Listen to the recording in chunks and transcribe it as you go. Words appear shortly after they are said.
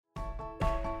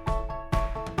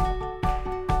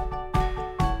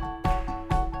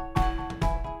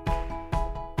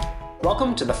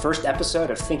Welcome to the first episode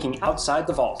of Thinking Outside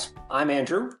the Vault. I'm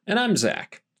Andrew. And I'm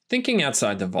Zach. Thinking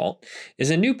Outside the Vault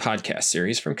is a new podcast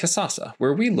series from Kasasa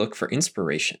where we look for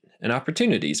inspiration and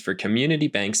opportunities for community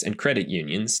banks and credit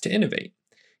unions to innovate.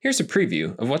 Here's a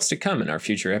preview of what's to come in our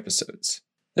future episodes.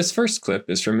 This first clip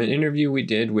is from an interview we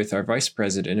did with our Vice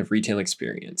President of Retail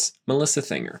Experience, Melissa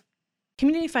Thinger.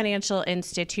 Community financial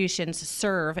institutions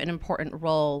serve an important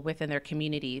role within their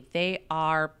community. They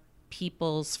are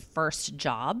people's first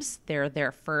jobs. They're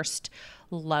their first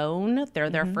loan. They're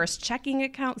their first checking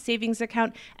account, savings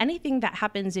account. Anything that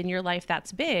happens in your life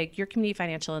that's big, your community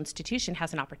financial institution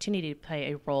has an opportunity to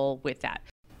play a role with that.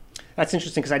 That's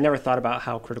interesting because I never thought about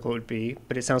how critical it would be,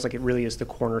 but it sounds like it really is the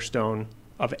cornerstone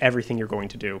of everything you're going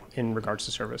to do in regards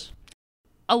to service.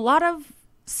 A lot of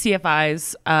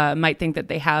CFIs might think that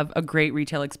they have a great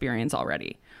retail experience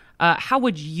already. How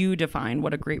would you define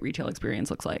what a great retail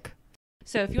experience looks like?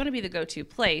 So if you want to be the go-to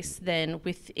place, then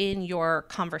within your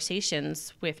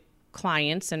conversations with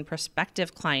clients and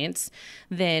prospective clients,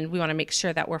 then we want to make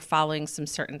sure that we're following some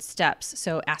certain steps.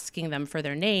 So asking them for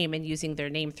their name and using their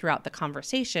name throughout the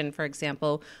conversation, for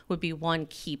example, would be one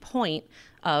key point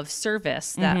of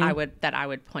service that I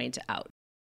would point out.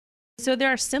 So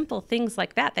there are simple things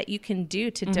like that you can do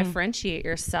to differentiate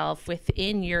yourself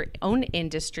within your own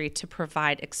industry to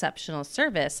provide exceptional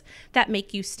service that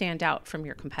make you stand out from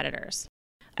your competitors.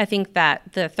 I think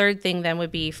that the third thing then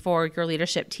would be for your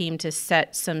leadership team to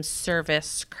set some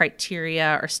service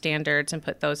criteria or standards and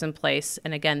put those in place.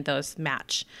 And again, those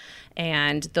match.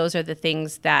 And those are the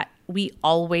things that we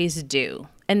always do.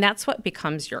 And that's what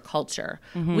becomes your culture.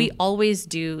 We always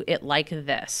do it like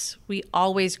this. We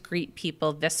always greet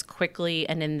people this quickly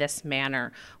and in this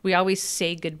manner. We always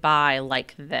say goodbye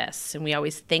like this. And we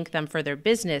always thank them for their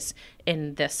business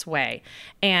in this way.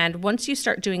 And once you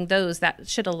start doing those, that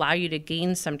should allow you to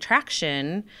gain some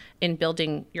traction in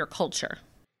building your culture.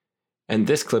 And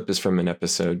this clip is from an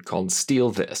episode called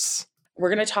Steal This.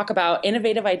 We're going to talk about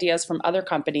innovative ideas from other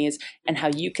companies and how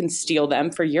you can steal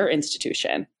them for your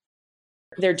institution.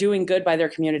 They're doing good by their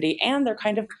community and they're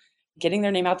kind of getting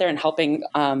their name out there and helping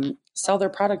sell their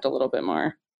product a little bit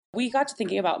more. We got to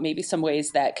thinking about maybe some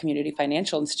ways that community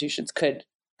financial institutions could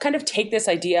kind of take this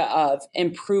idea of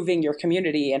improving your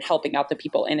community and helping out the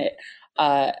people in it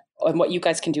and what you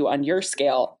guys can do on your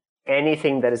scale.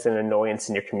 Anything that is an annoyance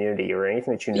in your community or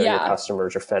anything that you know your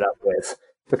customers are fed up with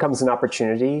becomes an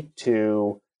opportunity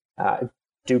to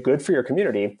do good for your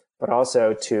community, but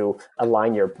also to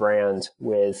align your brand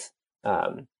with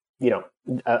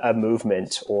a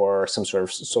movement or some sort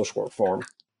of social reform.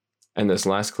 And this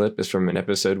last clip is from an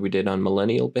episode we did on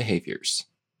millennial behaviors.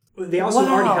 They also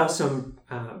already have some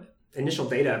initial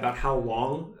data about how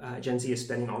long Gen Z is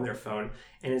spending on their phone,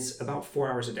 and it's about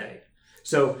 4 hours a day.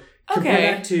 So compare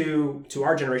that to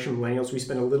our generation, millennials, we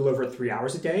spend a little over 3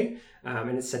 hours a day,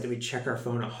 and it's said that we check our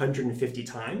phone 150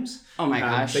 times. Oh my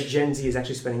gosh. But Gen Z is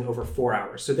actually spending over 4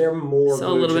 hours. So they're more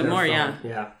So a little bit more, phone.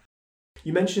 Yeah.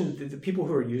 You mentioned that the people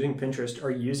who are using Pinterest are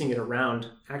using it around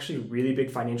actually really big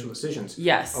financial decisions.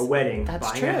 Yes. A wedding, That's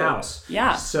buying true. a house.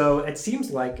 Yeah. So it seems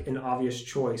like an obvious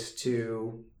choice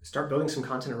to start building some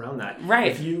content around that. Right.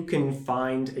 If you can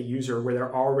find a user where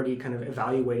they're already kind of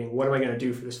evaluating, what am I going to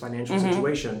do for this financial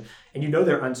situation? And you know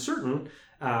they're uncertain,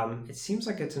 it seems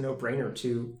like it's a no-brainer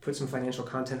to put some financial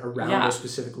content around those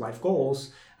specific life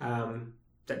goals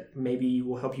that maybe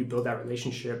will help you build that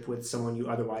relationship with someone you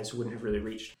otherwise wouldn't have really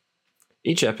reached.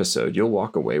 Each episode, you'll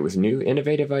walk away with new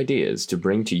innovative ideas to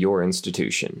bring to your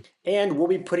institution. And we'll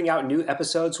be putting out new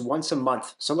episodes once a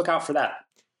month, so look out for that.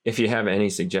 If you have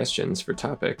any suggestions for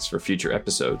topics for future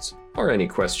episodes, or any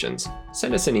questions,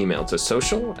 send us an email to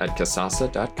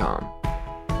social@kasasa.com.